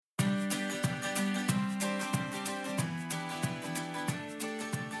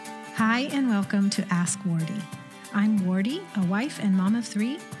Hi, and welcome to Ask Wardy. I'm Wardy, a wife and mom of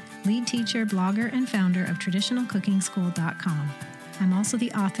three, lead teacher, blogger, and founder of TraditionalCookingSchool.com. I'm also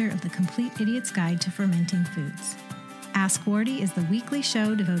the author of The Complete Idiot's Guide to Fermenting Foods. Ask Wardy is the weekly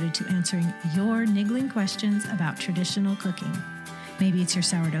show devoted to answering your niggling questions about traditional cooking. Maybe it's your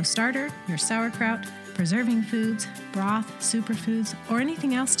sourdough starter, your sauerkraut, preserving foods, broth, superfoods, or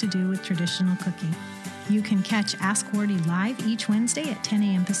anything else to do with traditional cooking. You can catch Ask Wardy live each Wednesday at 10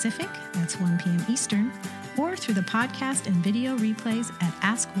 a.m. Pacific, that's 1 p.m. Eastern, or through the podcast and video replays at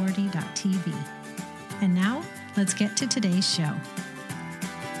askwardy.tv. And now, let's get to today's show.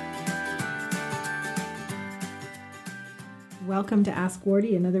 Welcome to Ask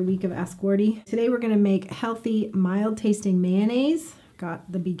Wardy, another week of Ask Wardy. Today we're going to make healthy, mild-tasting mayonnaise.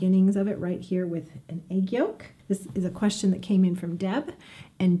 Got the beginnings of it right here with an egg yolk. This is a question that came in from Deb,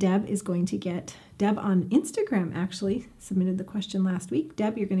 and Deb on Instagram actually submitted the question last week.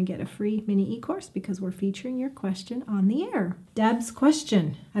 Deb, you're going to get a free mini e-course because we're featuring your question on the air. Deb's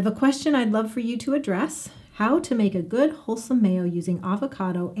question. I have a question I'd love for you to address. How to make a good wholesome mayo using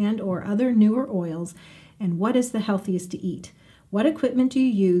avocado and or other newer oils, and what is the healthiest to eat? What equipment do you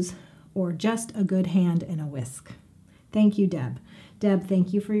use, or just a good hand and a whisk? Thank you, Deb. Deb,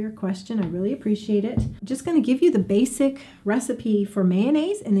 thank you for your question. I really appreciate it. I'm just going to give you the basic recipe for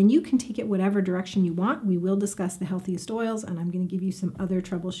mayonnaise, and then you can take it whatever direction you want. We will discuss the healthiest oils, and I'm going to give you some other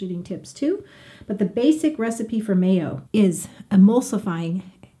troubleshooting tips too. But the basic recipe for mayo is emulsifying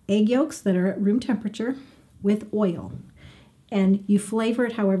egg yolks that are at room temperature with oil. And you flavor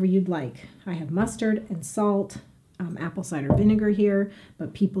it however you'd like. I have mustard and salt, apple cider vinegar here,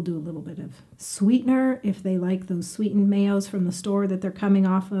 but people do a little bit of sweetener if they like those sweetened mayos from the store that they're coming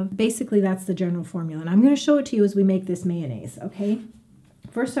off of. Basically, that's the general formula. And I'm going to show it to you as we make this mayonnaise, okay?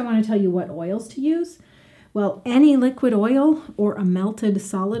 First, I want to tell you what oils to use. Well, any liquid oil or a melted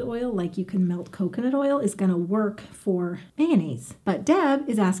solid oil, like you can melt coconut oil, is going to work for mayonnaise. But Deb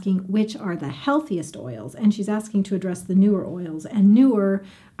is asking which are the healthiest oils, and she's asking to address the newer oils. And newer,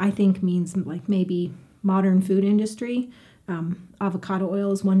 I think, means like maybe modern food industry. Avocado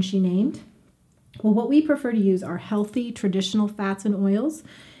oil is one she named. Well, what we prefer to use are healthy traditional fats and oils.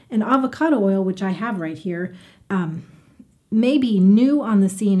 And avocado oil, which I have right here, may be new on the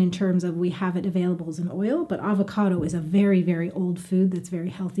scene in terms of we have it available as an oil, but avocado is a very, very old food that's very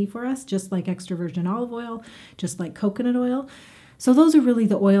healthy for us, just like extra virgin olive oil, just like coconut oil. So those are really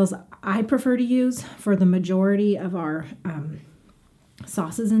the oils I prefer to use for the majority of our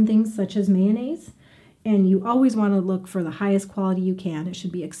sauces and things such as mayonnaise. And you always want to look for the highest quality you can. It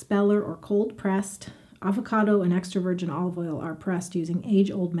should be expeller or cold pressed. Avocado and extra virgin olive oil are pressed using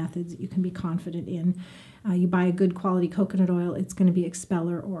age-old methods that you can be confident in. You buy a good quality coconut oil, it's going to be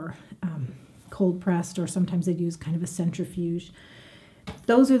expeller or cold pressed, or sometimes they use kind of a centrifuge.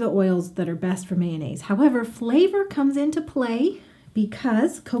 Those are the oils that are best for mayonnaise. However, flavor comes into play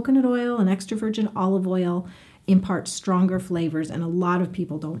because coconut oil and extra virgin olive oil impart stronger flavors, and a lot of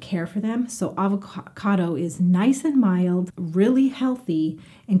people don't care for them. So avocado is nice and mild, really healthy,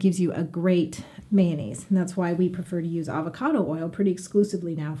 and gives you a great mayonnaise. And that's why we prefer to use avocado oil pretty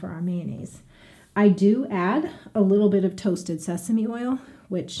exclusively now for our mayonnaise. I do add a little bit of toasted sesame oil,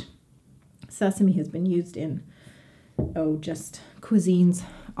 which sesame has been used in, just cuisines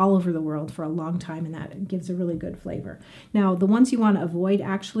all over the world for a long time, and that gives a really good flavor. Now, the ones you want to avoid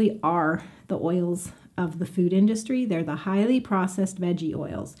actually are the oils of the food industry. They're the highly processed veggie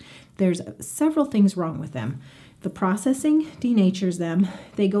oils. There's several things wrong with them. The processing denatures them.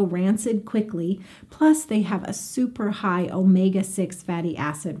 They go rancid quickly. Plus, they have a super high omega-6 fatty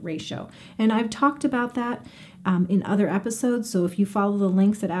acid ratio. And I've talked about that in other episodes. So if you follow the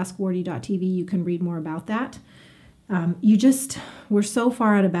links at askwardy.tv, you can read more about that. We're so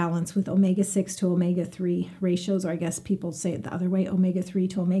far out of balance with omega-6 to omega-3 ratios, or I guess people say it the other way, omega-3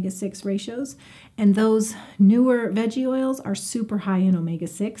 to omega-6 ratios. And those newer veggie oils are super high in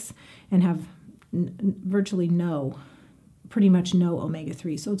omega-6 and have pretty much no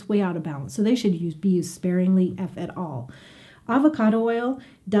omega-3. So it's way out of balance. So they should be used sparingly, if at all. Avocado oil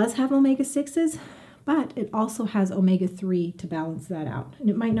does have omega-6s, but it also has omega-3 to balance that out. And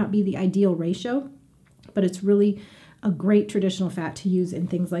it might not be the ideal ratio, but it's really a great traditional fat to use in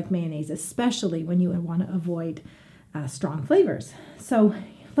things like mayonnaise, especially when you want to avoid strong flavors. So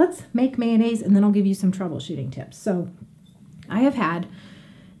let's make mayonnaise, and then I'll give you some troubleshooting tips. So I have had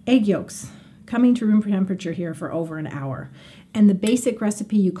egg yolks coming to room temperature here for over an hour, and the basic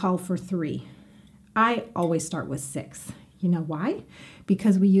recipe you call for 3. I always start with 6. You know why?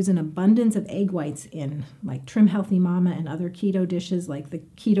 Because we use an abundance of egg whites in like Trim Healthy Mama and other keto dishes like the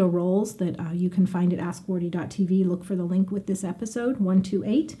keto rolls that you can find at askwardy.tv. Look for the link with this episode,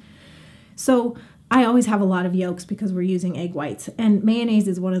 128. So I always have a lot of yolks because we're using egg whites. And mayonnaise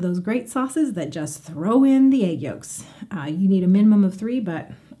is one of those great sauces that just throw in the egg yolks. You need a minimum of 3, but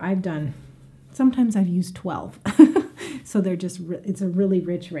sometimes I've used 12. So it's a really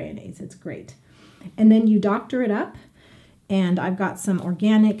rich mayonnaise. It's great. And then you doctor it up. And I've got some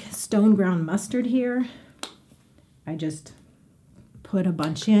organic stone ground mustard here. I just put a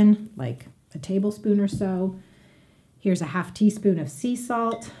bunch in, like a tablespoon or so. Here's a half teaspoon of sea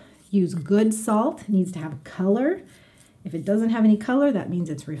salt. Use good salt. It needs to have color. If it doesn't have any color, that means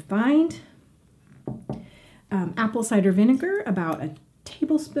it's refined. Apple cider vinegar, about a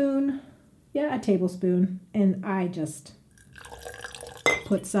tablespoon. Yeah, a tablespoon. And I just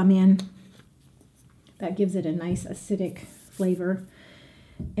put some in. That gives it a nice acidic flavor.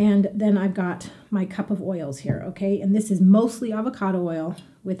 And then I've got my cup of oils here, okay? And this is mostly avocado oil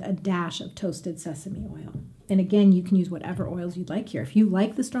with a dash of toasted sesame oil. And again, you can use whatever oils you'd like here. If you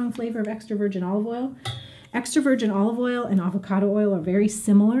like the strong flavor of extra virgin olive oil and avocado oil are very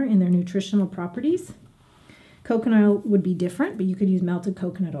similar in their nutritional properties. Coconut oil would be different, but you could use melted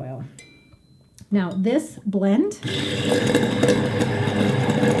coconut oil. Now, this blend,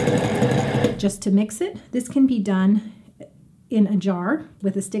 just to mix it, this can be done in a jar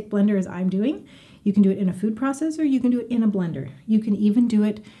with a stick blender as I'm doing. You can do it in a food processor. You can do it in a blender. You can even do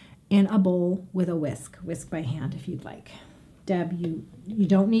it in a bowl with a whisk by hand if you'd like. Deb, you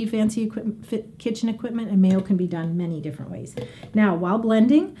don't need fancy kitchen equipment, and mayo can be done many different ways. Now, while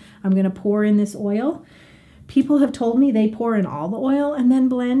blending, I'm going to pour in this oil. People have told me they pour in all the oil and then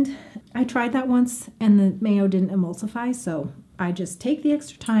blend. I tried that once and the mayo didn't emulsify, so I just take the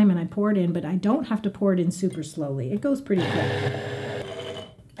extra time and I pour it in, but I don't have to pour it in super slowly. It goes pretty quick.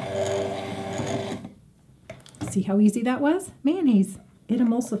 See how easy that was? Mayonnaise. It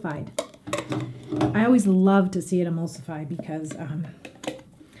emulsified. I always love to see it emulsify because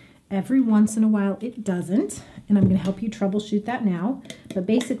every once in a while it doesn't, and I'm going to help you troubleshoot that now. But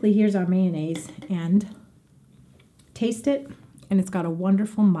basically, here's our mayonnaise, and taste it, and it's got a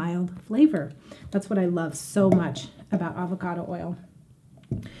wonderful mild flavor. That's what I love so much about avocado oil.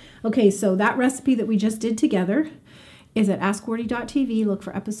 Okay, so that recipe that we just did together is at AskWordy.tv. Look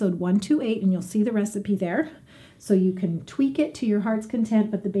for episode 128, and you'll see the recipe there. So you can tweak it to your heart's content,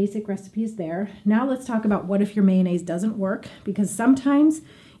 but the basic recipe is there. Now let's talk about what if your mayonnaise doesn't work, because sometimes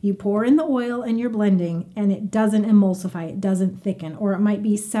you pour in the oil and you're blending and it doesn't emulsify, it doesn't thicken, or it might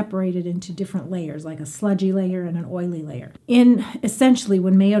be separated into different layers, like a sludgy layer and an oily layer. Essentially,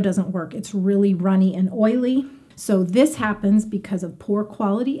 when mayo doesn't work, it's really runny and oily. So this happens because of poor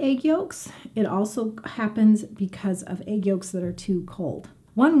quality egg yolks. It also happens because of egg yolks that are too cold.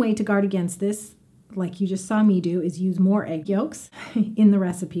 One way to guard against this, like you just saw me do, is use more egg yolks in the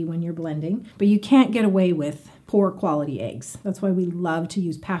recipe when you're blending. But you can't get away with poor quality eggs. That's why we love to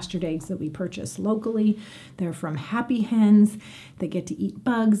use pastured eggs that we purchase locally. They're from happy hens that get to eat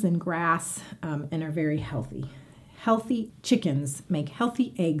bugs and grass and are very healthy. Healthy chickens make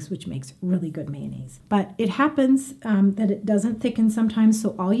healthy eggs, which makes really good mayonnaise. But it happens that it doesn't thicken sometimes.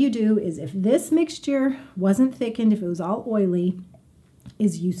 So all you do is, if this mixture wasn't thickened, if it was all oily,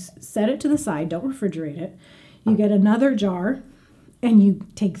 is you set it to the side, don't refrigerate it. You get another jar and you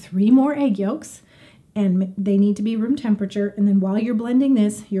take 3 more egg yolks, and they need to be room temperature. And then while you're blending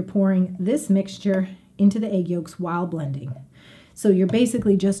this, you're pouring this mixture into the egg yolks while blending. So you're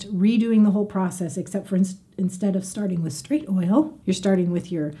basically just redoing the whole process, except for instead of starting with straight oil, you're starting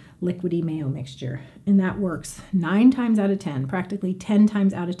with your liquidy mayo mixture. And that works 9 times out of 10, practically 10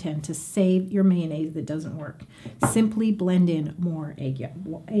 times out of 10, to save your mayonnaise that doesn't work. Simply blend in more egg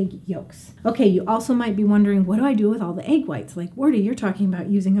yolks. Okay, you also might be wondering, what do I do with all the egg whites? Like, Wordy, you're talking about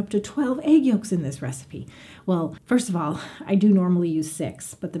using up to 12 egg yolks in this recipe. Well, first of all, I do normally use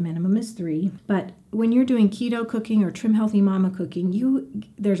 6, but the minimum is 3. But when you're doing keto cooking or Trim Healthy Mama cooking,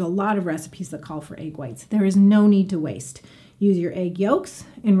 there's a lot of recipes that call for egg whites. There is no need to waste. Use your egg yolks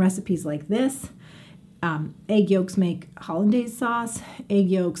in recipes like this. Egg yolks make hollandaise sauce. Egg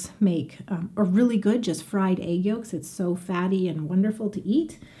yolks are really good, just fried egg yolks. It's so fatty and wonderful to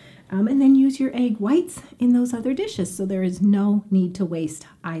eat. And then use your egg whites in those other dishes. So there is no need to waste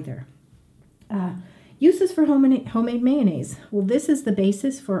either. Uses for homemade mayonnaise. Well, this is the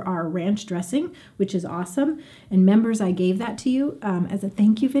basis for our ranch dressing, which is awesome. And members, I gave that to you as a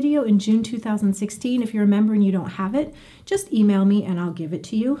thank you video in June 2016. If you're a member and you don't have it, just email me and I'll give it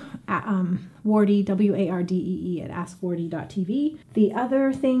to you at Wardee, WARDEE, at AskWordy.tv. The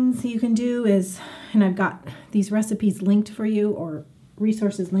other things you can do is, and I've got these recipes linked for you, or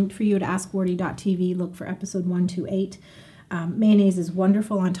resources linked for you at AskWordy.tv. Look for episode 128. Mayonnaise is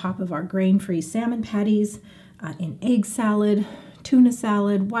wonderful on top of our grain-free salmon patties, in egg salad, tuna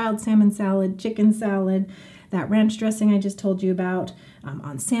salad, wild salmon salad, chicken salad, that ranch dressing I just told you about,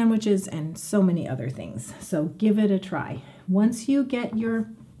 on sandwiches, and so many other things. So give it a try. Once you get your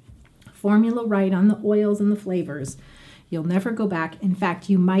formula right on the oils and the flavors, you'll never go back. In fact,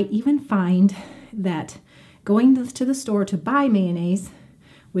 you might even find that going to the store to buy mayonnaise,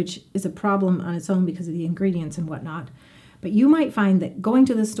 which is a problem on its own because of the ingredients and whatnot, but you might find that going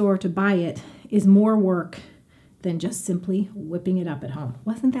to the store to buy it is more work than just simply whipping it up at home.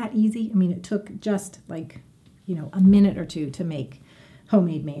 Wasn't that easy? I mean, it took just a minute or two to make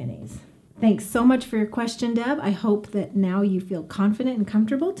homemade mayonnaise. Thanks so much for your question, Deb. I hope that now you feel confident and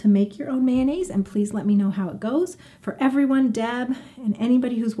comfortable to make your own mayonnaise, and please let me know how it goes. For everyone, Deb, and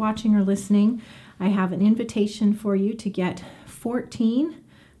anybody who's watching or listening, I have an invitation for you to get 14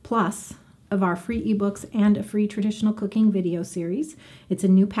 plus of our free ebooks and a free traditional cooking video series. It's a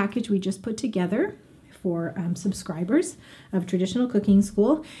new package we just put together for subscribers of Traditional Cooking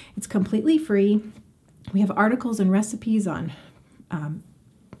School. It's completely free. We have articles and recipes on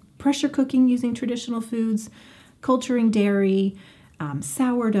pressure cooking using traditional foods, culturing dairy,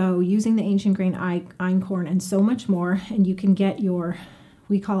 sourdough, using the ancient grain einkorn, and so much more. And you can get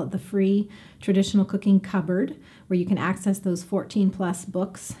we call it the free traditional cooking cupboard, where you can access those 14 plus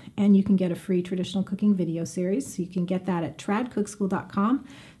books, and you can get a free traditional cooking video series. So you can get that at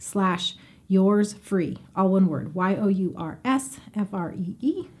tradcookschool.com/yoursfree, all one word,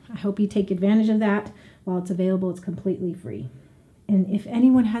 YOURSFREE. I hope you take advantage of that while it's available. It's completely free. And if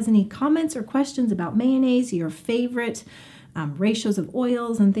anyone has any comments or questions about mayonnaise, your favorite ratios of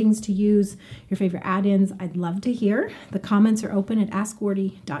oils and things to use, your favorite add-ins, I'd love to hear. The comments are open at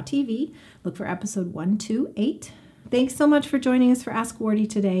askwardy.tv. Look for episode 128. Thanks so much for joining us for Ask Wardy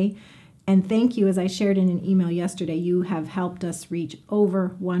today. And thank you, as I shared in an email yesterday, you have helped us reach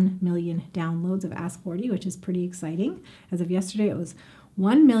over 1 million downloads of Ask Wardy, which is pretty exciting. As of yesterday, it was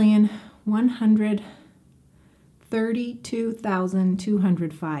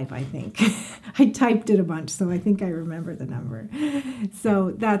 1,132,205, I think. I typed it a bunch, so I think I remember the number.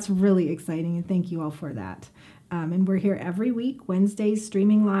 So that's really exciting, and thank you all for that. And we're here every week, Wednesdays,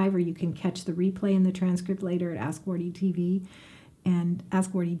 streaming live, or you can catch the replay and the transcript later at Ask Wardy TV and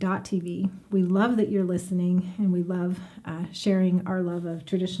askwardy.tv. We love that you're listening, and we love sharing our love of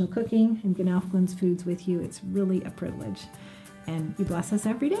traditional cooking and Gnalfglyn's foods with you. It's really a privilege, and you bless us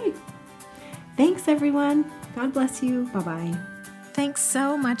every day. Thanks, everyone. God bless you. Bye-bye. Thanks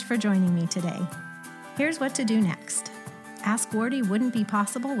so much for joining me today. Here's what to do next. Ask Wardy wouldn't be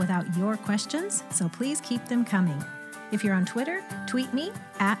possible without your questions, so please keep them coming. If you're on Twitter, tweet me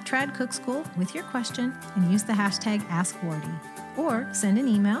at TradCookSchool with your question and use the hashtag AskWardy, or send an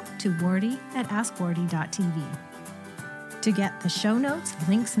email to wardy@askwardy.tv. To get the show notes,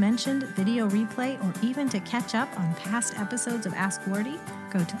 links mentioned, video replay, or even to catch up on past episodes of Ask Wardy,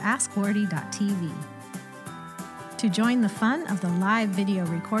 go to askwardy.tv. To join the fun of the live video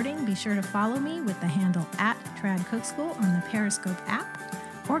recording, be sure to follow me with the handle @TradCookSchool on the Periscope app,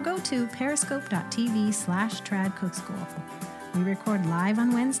 or go to periscope.tv/TradCookSchool. We record live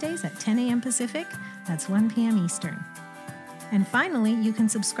on Wednesdays at 10 a.m. Pacific, that's 1 p.m. Eastern. And finally, you can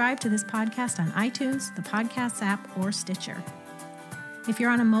subscribe to this podcast on iTunes, the Podcasts app, or Stitcher. If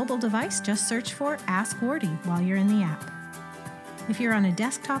you're on a mobile device, just search for Ask Wardy while you're in the app. If you're on a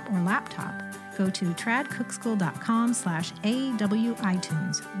desktop or laptop, go to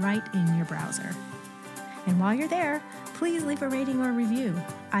tradcookschool.com/AWiTunes right in your browser. And while you're there, please leave a rating or review.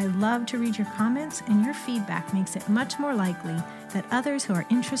 I love to read your comments, and your feedback makes it much more likely that others who are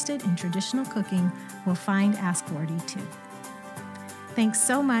interested in traditional cooking will find Ask Wardy too. Thanks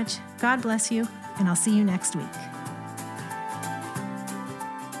so much. God bless you, and I'll see you next week.